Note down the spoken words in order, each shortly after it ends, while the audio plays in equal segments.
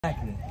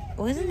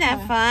Wasn't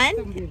that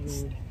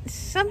fun?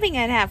 Something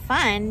that had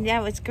fun.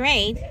 That was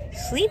great.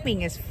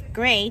 Sleeping is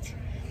great.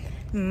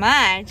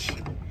 Much.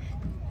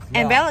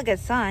 And Bela's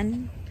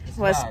son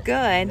was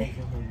good.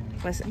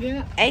 Was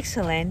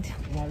excellent.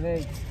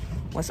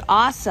 Was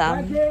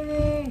awesome.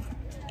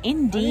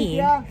 Indeed.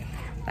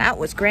 That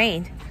was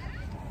great.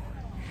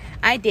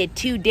 I did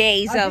 2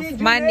 days of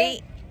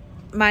Monday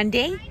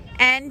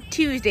and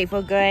Tuesday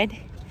for good.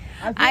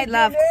 I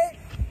love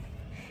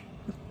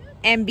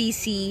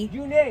NBC.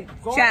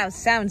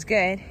 Sounds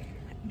good.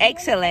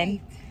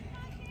 Excellent.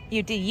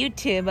 You did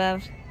YouTube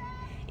of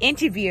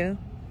interview.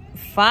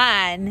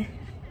 Fun.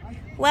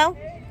 Well,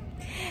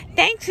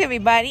 thanks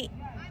everybody.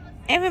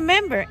 And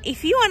remember,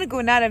 if you want to go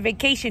on a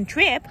vacation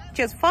trip,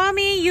 just follow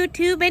me on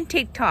YouTube and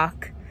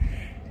TikTok.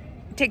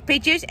 Take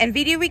pictures and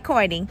video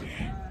recording.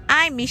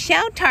 I'm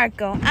Michelle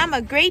Tarko. I'm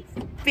a great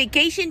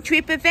vacation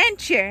trip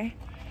adventure.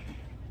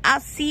 I'll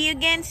see you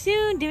again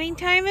soon doing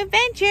Time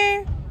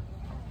Adventure.